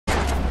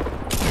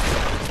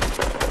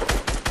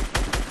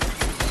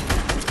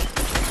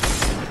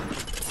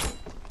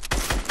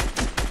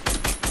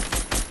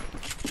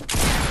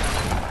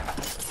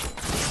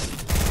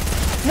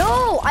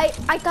I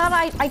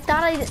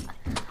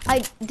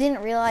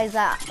didn't realize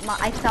that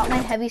I thought my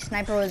heavy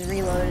sniper was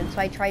reloaded, so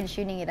I tried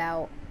shooting it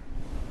out.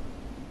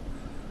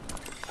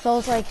 So I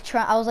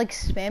was like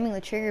spamming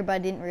the trigger, but I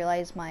didn't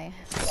realize my.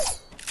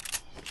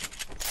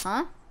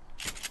 Huh?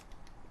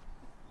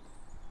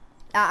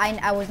 I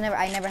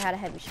never had a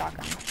heavy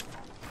shotgun.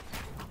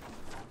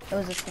 It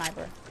was a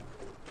sniper.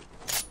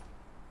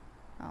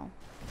 Oh.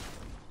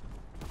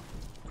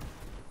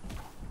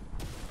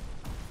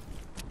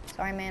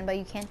 Sorry, man, but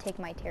you can't take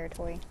my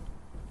territory.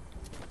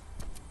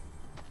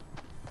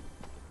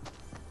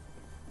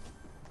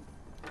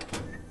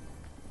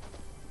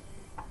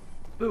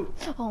 Boo!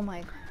 Oh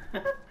my.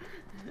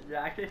 Did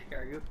I actually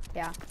scare you?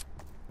 Yeah.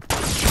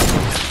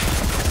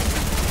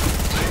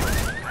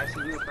 I see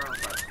you in front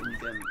of us and you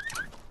didn't.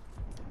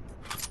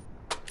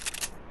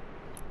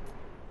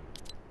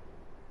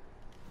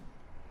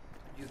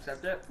 Did you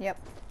accept it? Yep.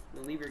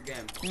 Then leave your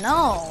game.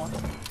 No.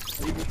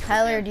 Leave your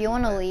Tyler, game. do you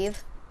want to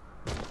leave?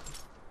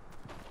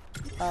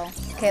 Oh.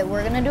 Okay,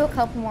 we're gonna do a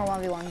couple more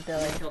 1v1s,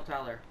 Billy. Kill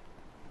Tyler.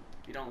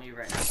 You don't leave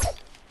right now.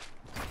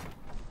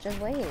 Just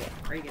wait.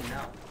 Reagan,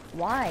 no.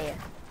 Why?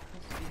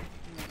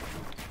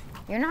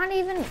 You're not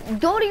even.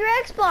 Go to your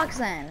Xbox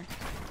then.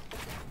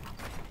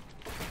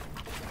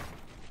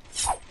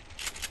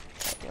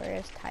 Where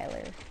is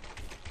Tyler?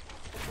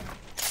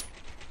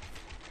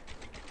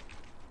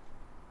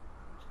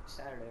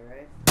 Saturday,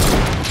 right?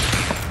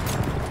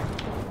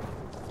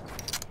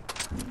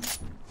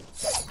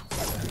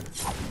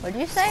 What'd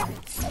you say?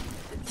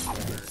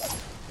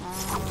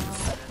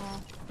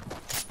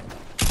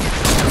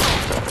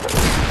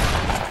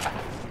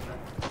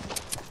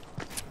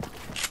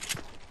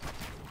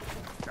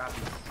 Drop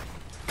him.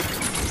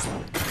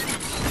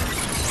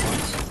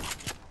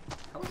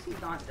 How is he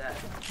not dead?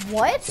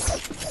 What?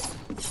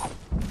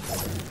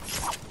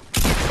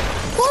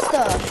 What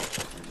the?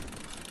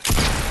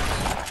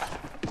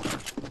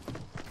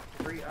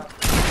 Three up.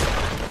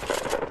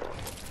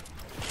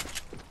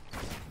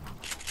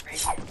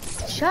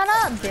 Shut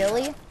up,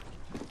 Billy.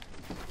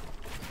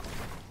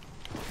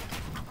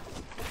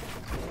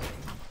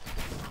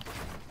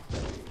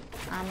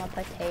 I'm a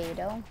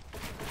potato.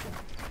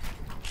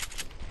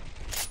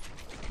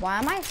 Why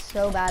am I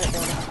so bad at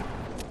building?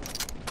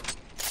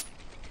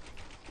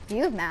 Do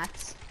you have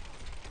mats?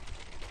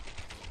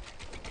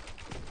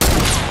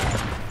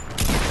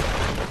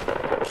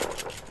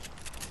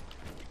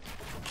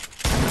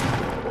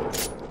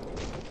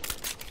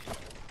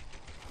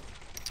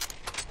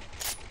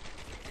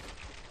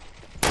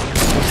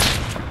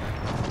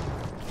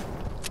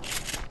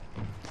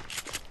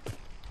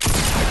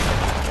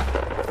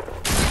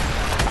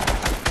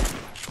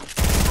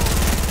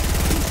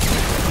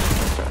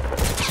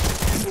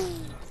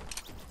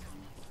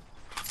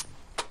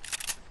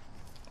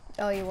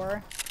 Oh, you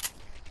were?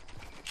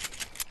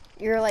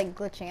 You're like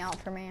glitching out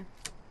for me.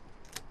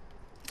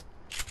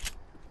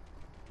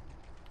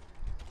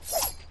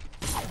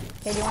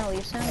 Okay, do you want to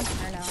leave soon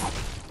or no?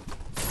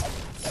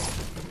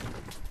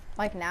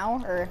 Like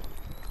now or?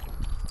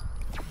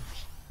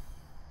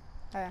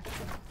 Okay.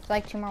 It's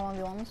like 2 more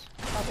 1v1s,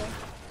 probably.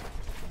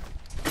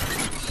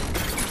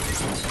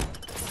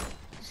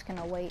 Just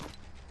gonna wait.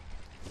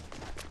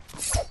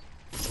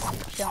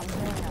 Jump,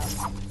 healing up.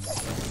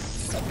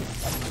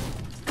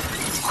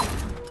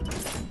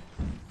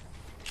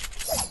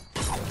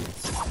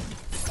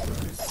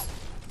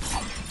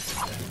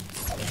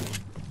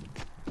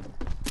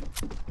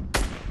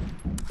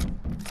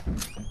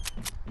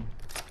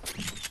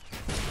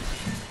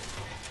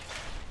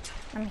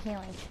 I'm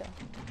healing, chill.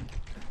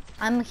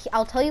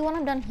 I'll tell you when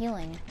I'm done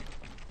healing.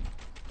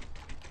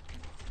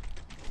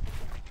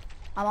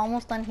 I'm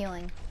almost done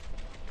healing.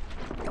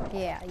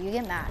 Yeah, you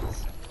get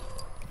mats.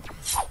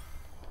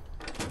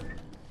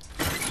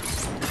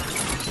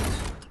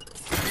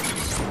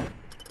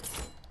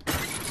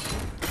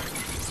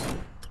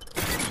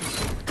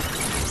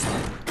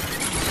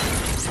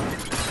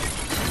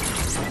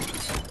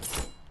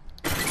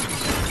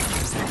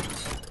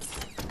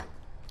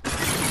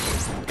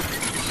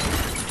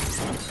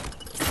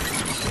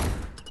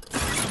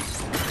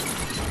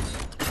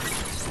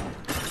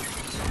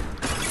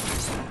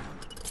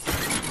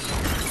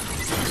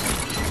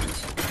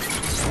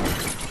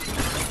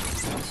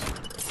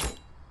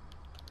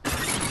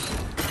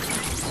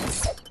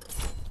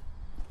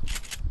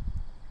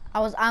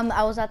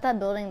 I was at that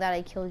building that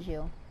I killed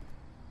you.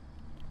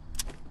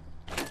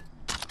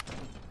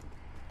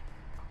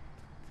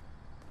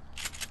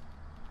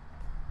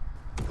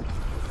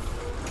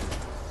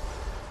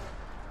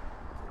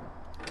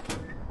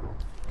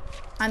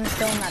 I'm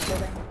still in that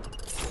building.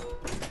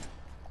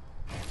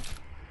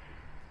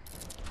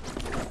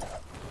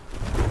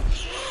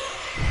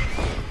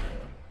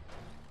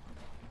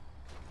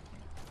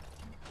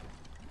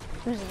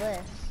 Who's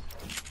this?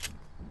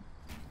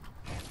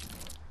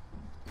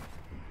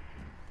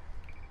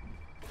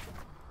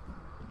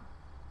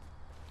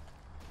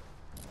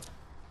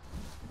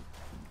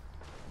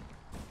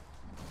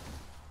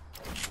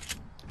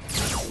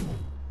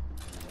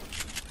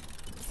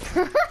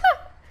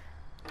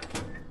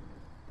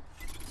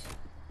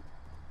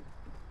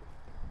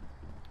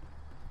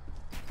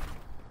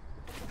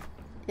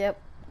 Yep.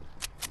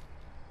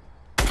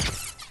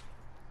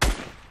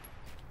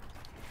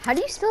 How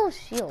do you steal a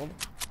shield?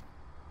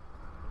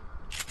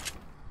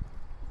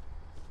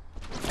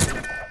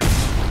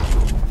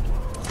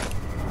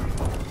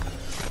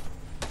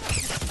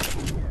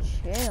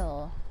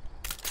 Chill.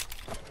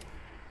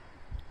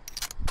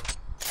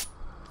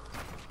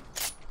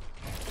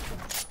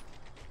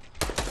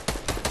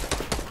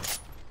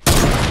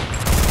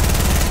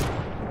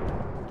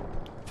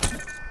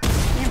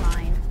 You're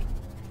mine.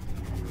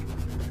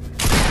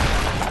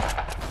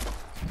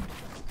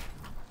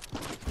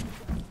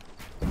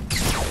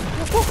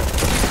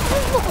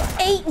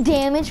 8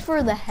 damage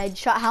for the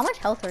headshot. How much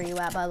health are you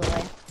at, by the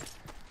way?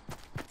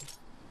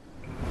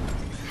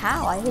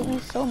 How? I hit you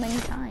so many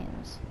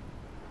times.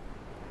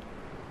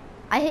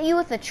 I hit you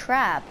with a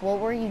trap. What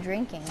were you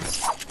drinking?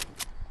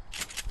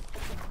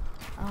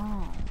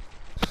 Oh.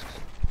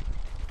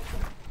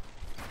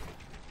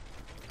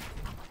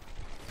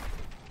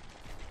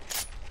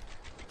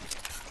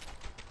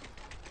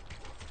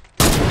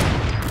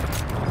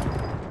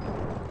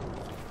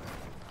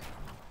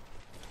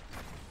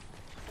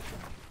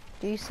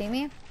 Do you see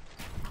me?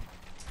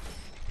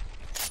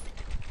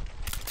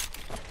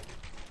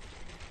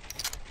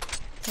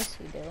 Yes,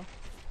 you do.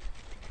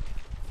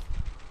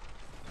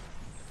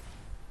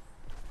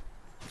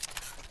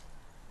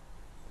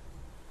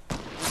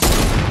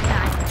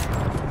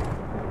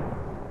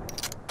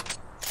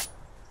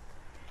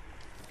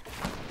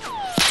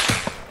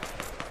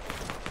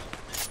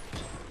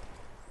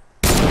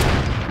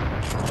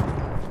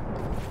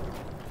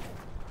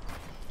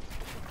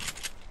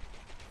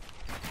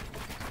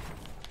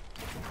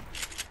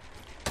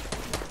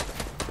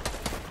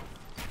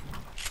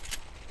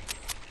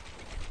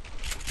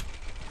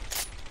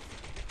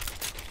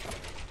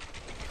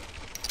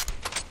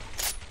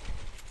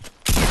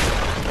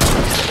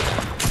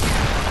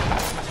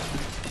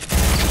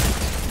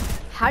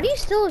 How do you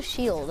steal a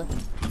shield?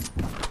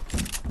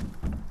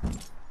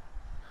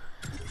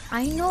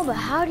 I know, but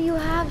how do you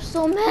have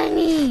so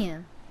many?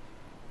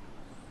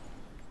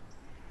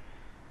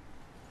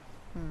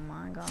 Oh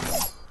my god.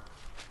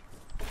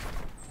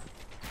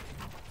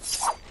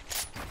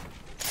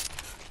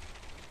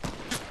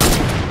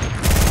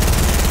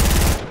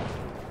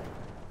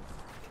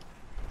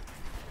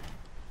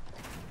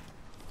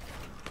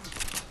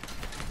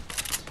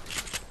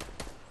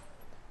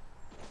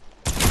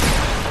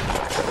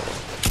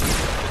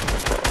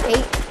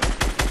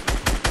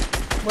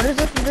 What is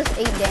up with this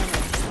 8 damage?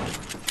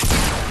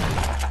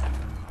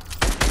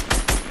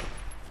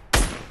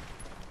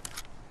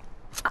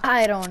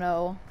 I don't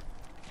know.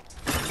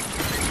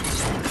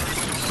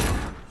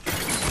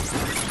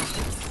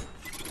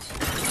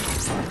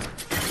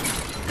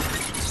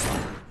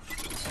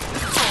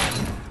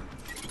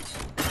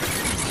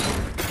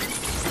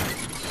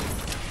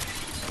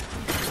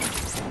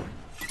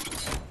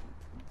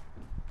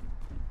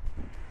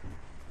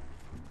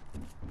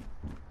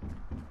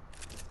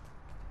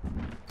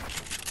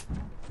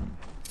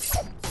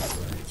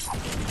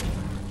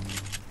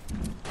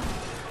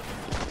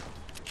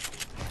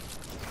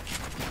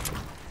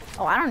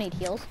 Oh, I don't need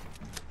heals.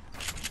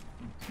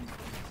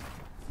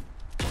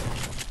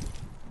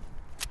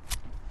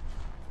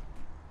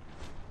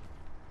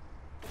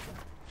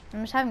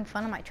 I'm just having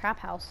fun in my trap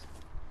house.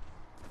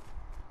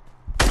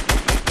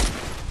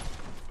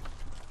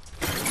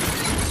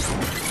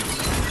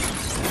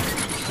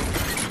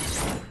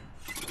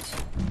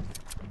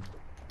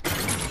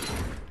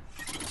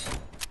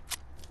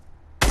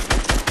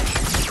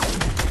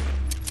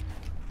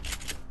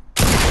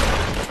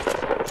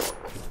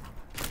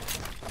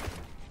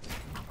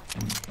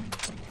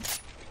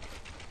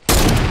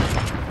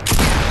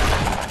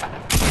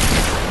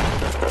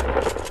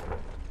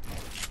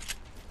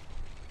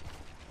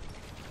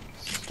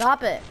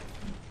 Stop it.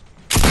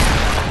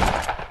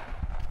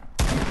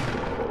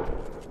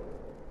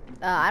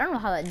 I don't know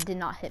how that did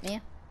not hit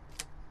me.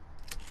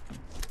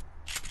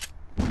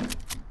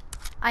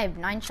 I have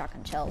 9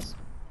 shotgun shells.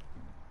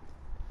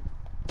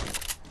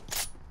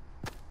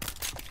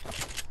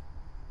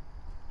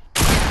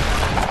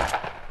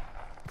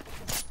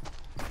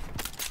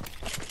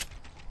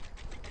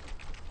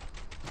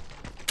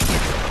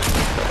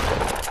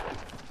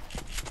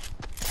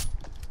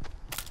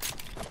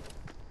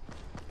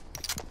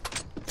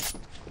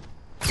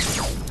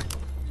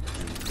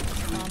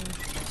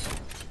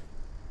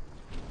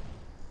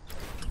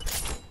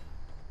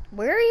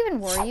 Where even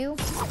were you?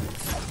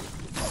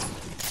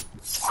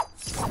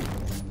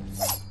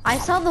 I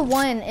saw the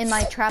one in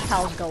my trap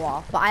house go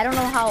off, but I don't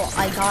know how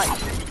I got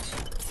you.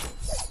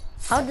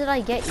 How did I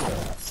get you?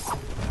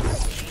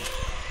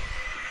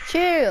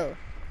 Chill.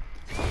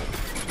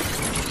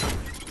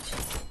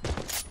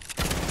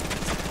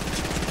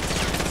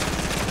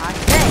 I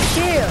said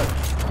chill.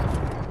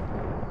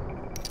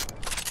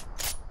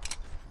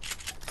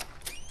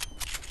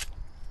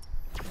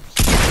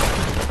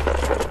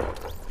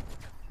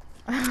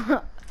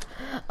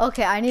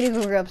 Okay, I need to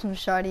go grab some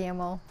shotty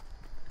ammo.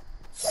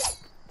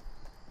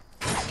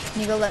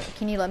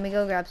 Can you let me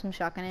go grab some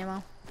shotgun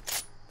ammo?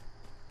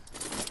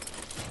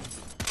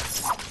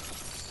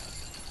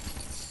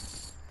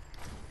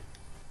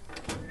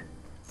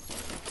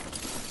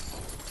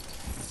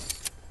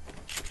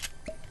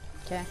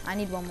 Okay, I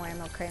need one more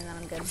ammo crate and then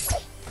I'm good.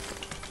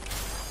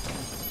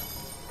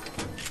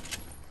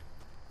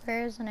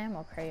 Where's an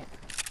ammo crate?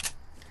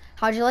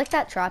 How'd you like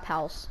that trap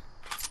house?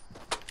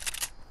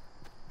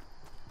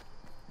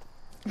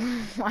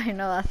 I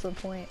know that's the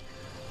point.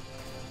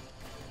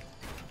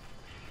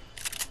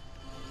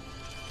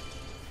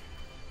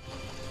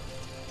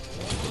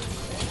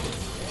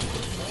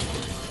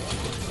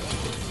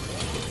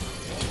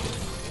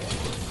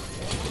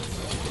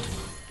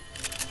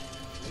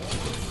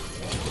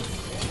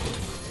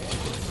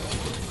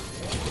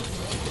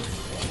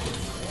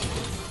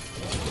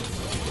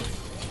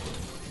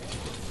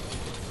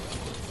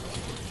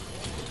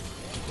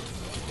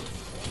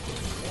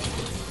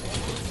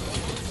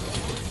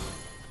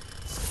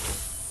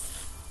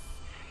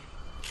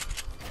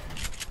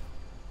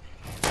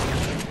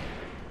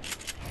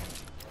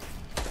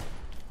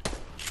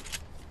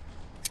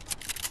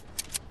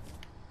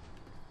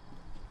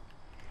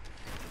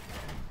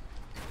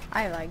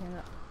 I like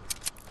it.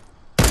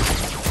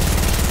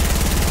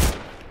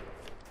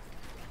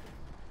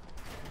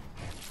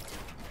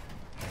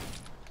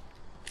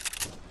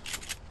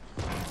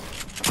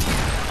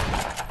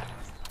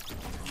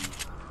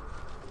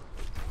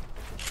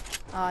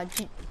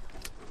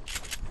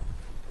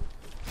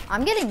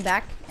 I'm getting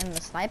back in the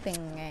sniping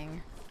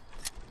gang.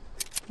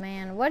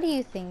 Man, what do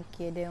you think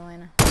you're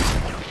doing?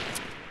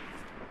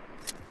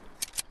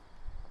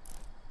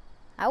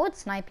 I would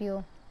snipe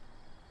you.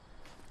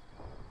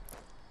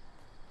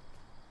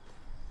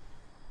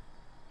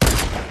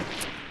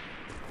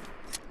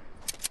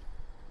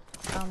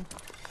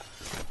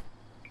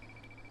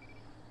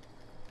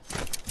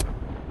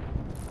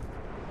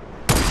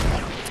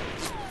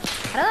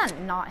 How did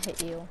that not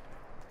hit you?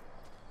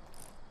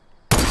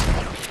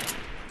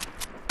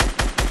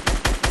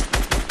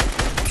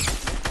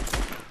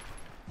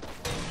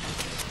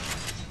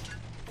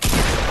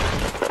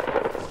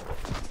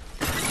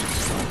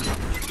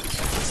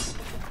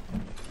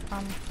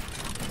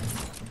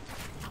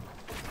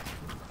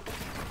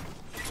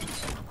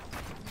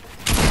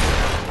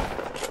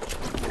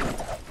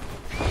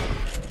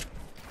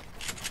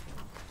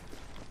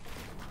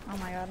 Oh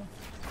my god.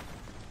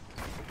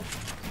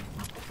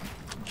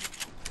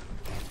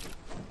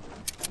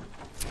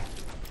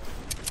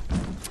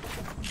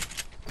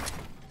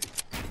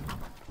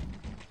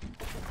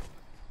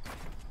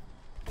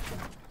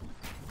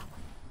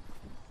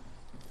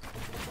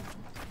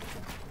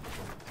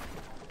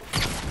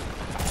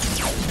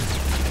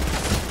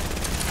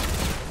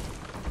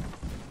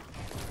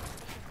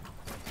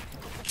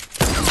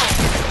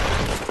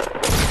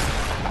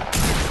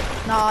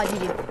 Nah,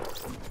 GG.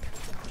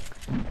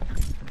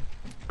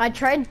 I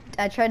tried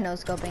no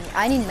scoping.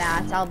 I need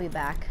mats. I'll be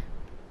back.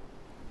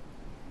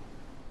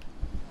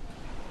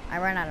 I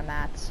ran out of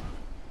mats.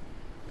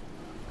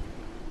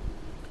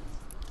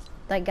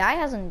 That guy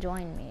hasn't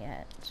joined me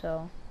yet,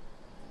 so.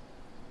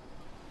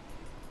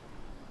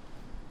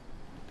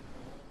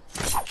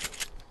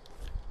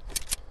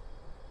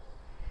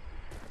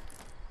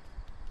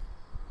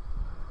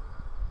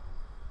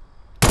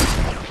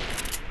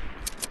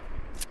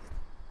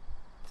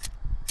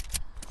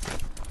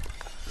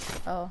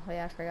 Oh,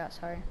 yeah, I forgot,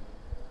 sorry.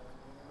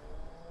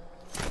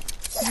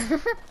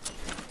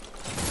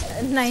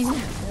 9.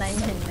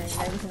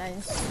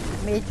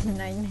 Mate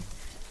 9.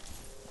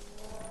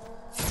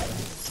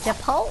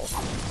 Chipotle.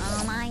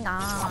 Oh my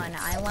god,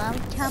 I love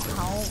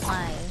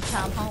Chipotle.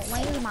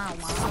 Chipotle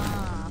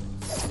mama.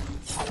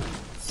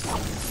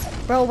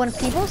 Bro, when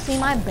people see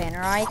my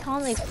banner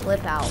icon, they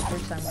flip out for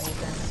some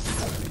reason.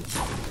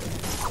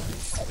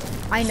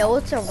 I know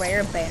it's a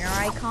rare banner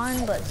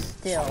icon, but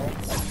still.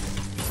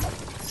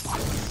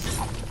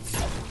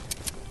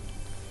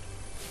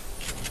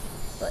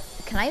 But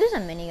can I use a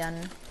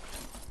minigun?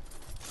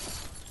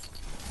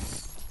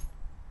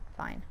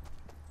 Fine.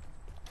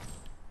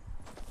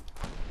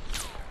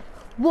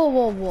 Whoa,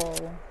 whoa,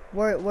 whoa.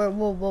 Where?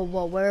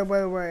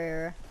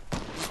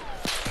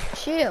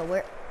 Shit,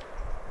 where?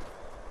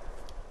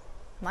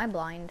 Am I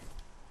blind?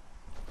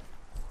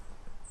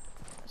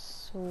 I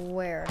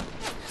swear.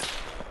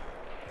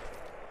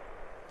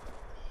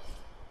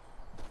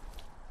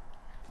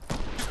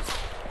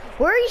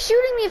 Where are you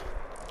shooting me?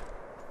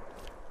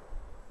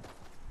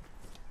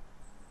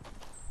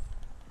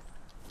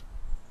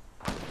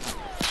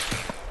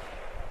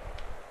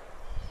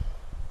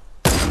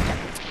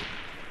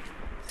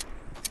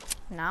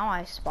 Now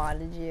I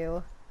spotted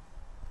you.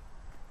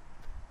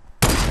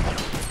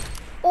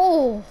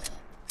 Oh!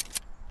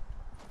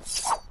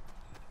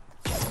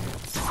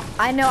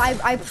 I know,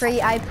 I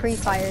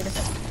pre-fired.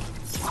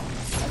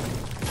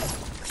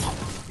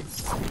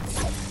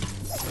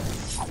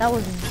 That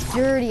was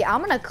dirty.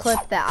 I'm gonna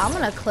clip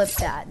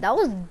that. That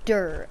was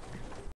dirt.